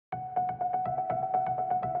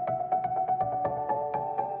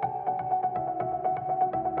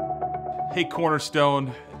Hey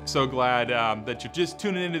Cornerstone, so glad that you're just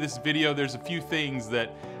tuning into this video. There's a few things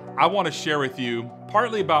that I want to share with you,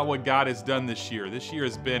 partly about what God has done this year. This year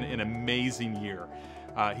has been an amazing year.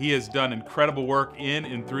 He has done incredible work in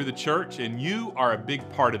and through the church, and you are a big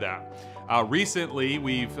part of that. Recently,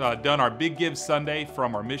 we've done our Big Give Sunday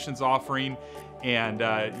from our missions offering, and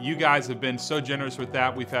you guys have been so generous with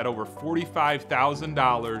that. We've had over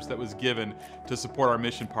 $45,000 that was given to support our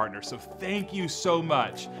mission partners. So thank you so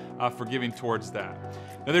much for giving towards that.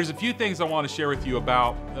 Now there's a few things I want to share with you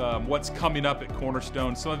about what's coming up at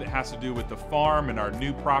Cornerstone. Some of it has to do with the farm and our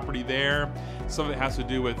new property there. Some of it has to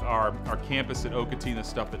do with our campus at Okotie, the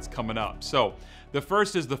stuff that's coming up. So the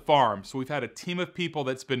first is the farm. So we've had a team of people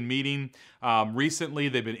that's been meeting recently.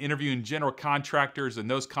 They've been interviewing general contractors, and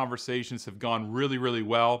those conversations have gone really, really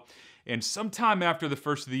well. And sometime after the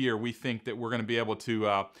first of the year, we think that we're going to be able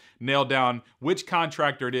to nail down which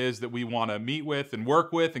contractor it is that we want to meet with and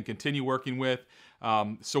work with and continue working with.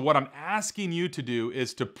 So what I'm asking you to do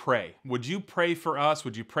is to pray. Would you pray for us?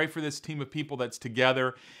 Would you pray for this team of people that's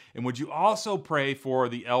together? And would you also pray for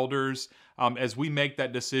the elders as we make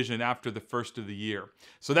that decision after the first of the year?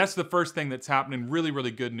 So that's the first thing that's happening. Really, really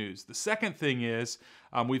good news. The second thing is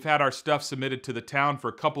we've had our stuff submitted to the town for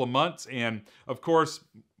a couple of months. And of course,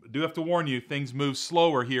 I do have to warn you, things move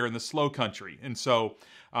slower here in the slow country. And so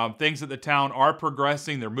things at the town are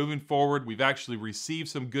progressing. They're moving forward. We've actually received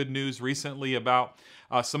some good news recently about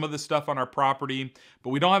some of the stuff on our property, but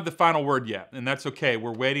we don't have the final word yet, and that's okay.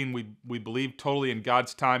 We're waiting. We believe totally in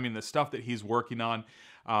God's timing, the stuff that He's working on.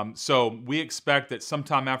 So we expect that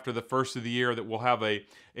sometime after the first of the year that we'll have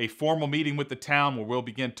a formal meeting with the town where we'll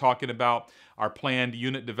begin talking about our planned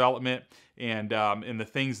unit development and the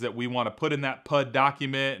things that we want to put in that PUD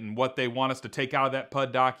document and what they want us to take out of that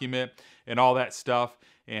PUD document and all that stuff.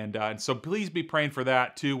 And so please be praying for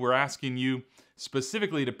that too. We're asking you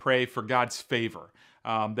specifically to pray for God's favor,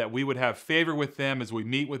 that we would have favor with them as we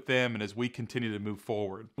meet with them and as we continue to move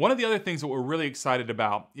forward. One of the other things that we're really excited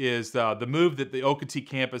about is the move that the Okotie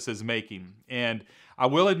campus is making. And I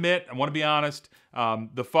will admit, I want to be honest,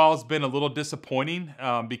 the fall's been a little disappointing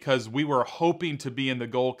because we were hoping to be in the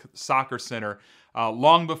Gold Soccer Center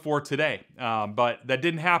long before today, but that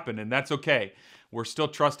didn't happen, and that's okay. We're still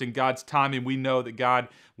trusting God's timing. We know that God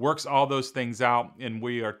works all those things out, and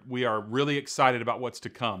we are really excited about what's to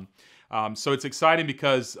come. So it's exciting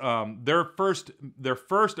because their first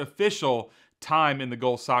official time in the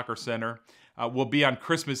Gold Soccer Center will be on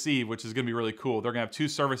Christmas Eve, which is going to be really cool. They're going to have two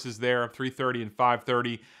services there, 3:30 and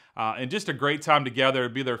 5:30, and just a great time together.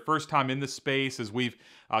 It'll be their first time in the space as we've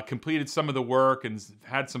completed some of the work and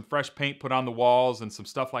had some fresh paint put on the walls and some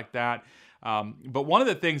stuff like that. But one of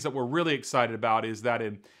the things that we're really excited about is that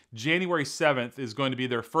in January 7th is going to be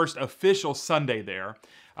their first official Sunday there.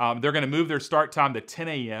 They're going to move their start time to 10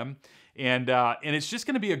 a.m. And it's just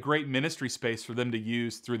going to be a great ministry space for them to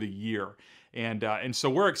use through the year. And so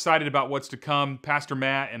we're excited about what's to come. Pastor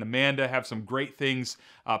Matt and Amanda have some great things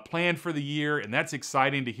planned for the year, and that's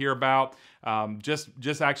exciting to hear about.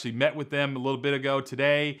 Just actually met with them a little bit ago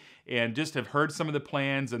today and just have heard some of the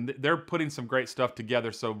plans, and they're putting some great stuff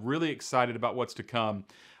together. So really excited about what's to come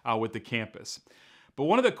with the campus. But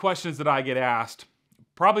one of the questions that I get asked,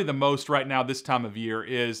 probably the most right now this time of year,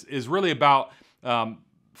 is really about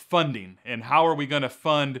funding and how are we going to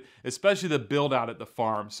fund, especially the build out at the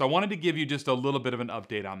farm. So I wanted to give you just a little bit of an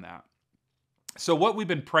update on that. So what we've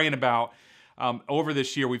been praying about over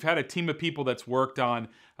this year, we've had a team of people that's worked on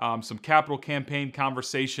some capital campaign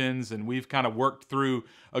conversations, and we've kind of worked through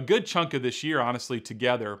a good chunk of this year, honestly,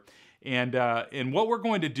 together. And what we're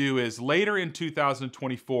going to do is later in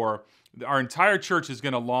 2024, our entire church is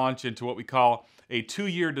going to launch into what we call a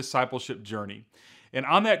 2-year discipleship journey. And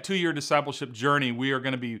on that 2-year discipleship journey, we are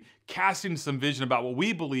going to be casting some vision about what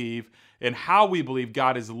we believe and how we believe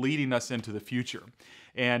God is leading us into the future.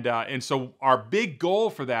 And so our big goal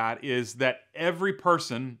for that is that every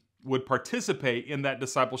person would participate in that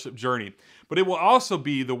discipleship journey. But it will also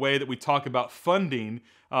be the way that we talk about funding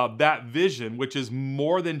that vision, which is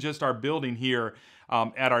more than just our building here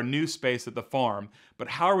at our new space at the farm. But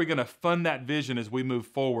how are we going to fund that vision as we move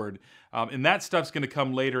forward? And that stuff's going to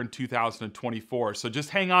come later in 2024. So just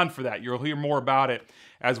hang on for that. You'll hear more about it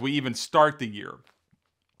as we even start the year.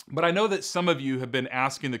 But I know that some of you have been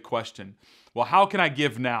asking the question, well, how can I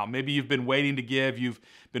give now? Maybe you've been waiting to give. You've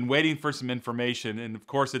been waiting for some information. And of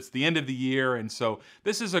course, it's the end of the year. And so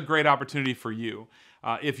this is a great opportunity for you.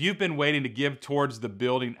 If you've been waiting to give towards the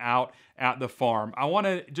building out at the farm, I want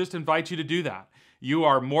to just invite you to do that. You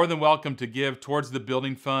are more than welcome to give towards the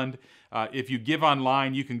building fund. If you give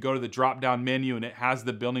online, you can go to the drop-down menu and it has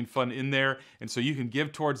the building fund in there. And so you can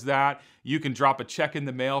give towards that. You can drop a check in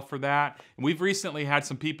the mail for that. And we've recently had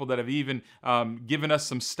some people that have even given us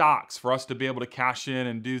some stocks for us to be able to cash in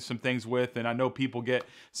and do some things with. And I know people get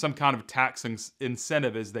some kind of tax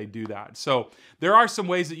incentive as they do that. So there are some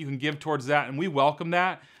ways that you can give towards that, and we welcome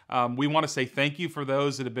that. We want to say thank you for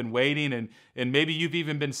those that have been waiting, and maybe you've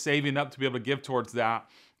even been saving up to be able to give towards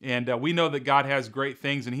that. And we know that God has great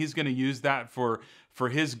things, and He's going to use that for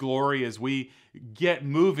His glory as we get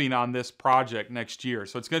moving on this project next year.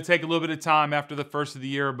 So it's going to take a little bit of time after the first of the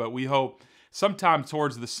year, but we hope sometime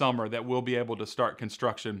towards the summer that we'll be able to start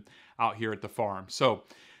construction out here at the farm. So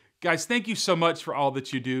guys, thank you so much for all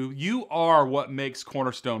that you do. You are what makes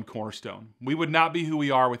Cornerstone Cornerstone. We would not be who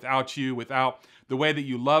we are without you, without the way that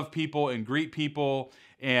you love people and greet people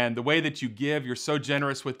and the way that you give. You're so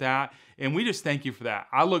generous with that. And we just thank you for that.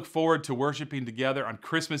 I look forward to worshiping together on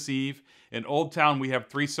Christmas Eve. In Old Town, we have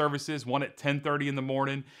 3 services, one at 10:30 in the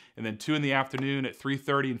morning, and then 2 in the afternoon at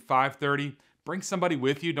 3:30 and 5:30. Bring somebody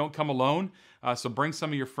with you. Don't come alone. So bring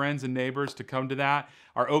some of your friends and neighbors to come to that.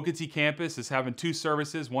 Our Okatee campus is having 2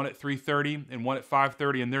 services, one at 3:30 and one at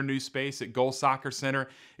 5:30 in their new space at Goal Soccer Center.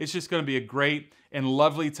 It's just going to be a great and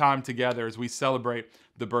lovely time together as we celebrate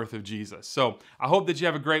the birth of Jesus. So I hope that you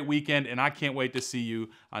have a great weekend, and I can't wait to see you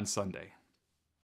on Sunday.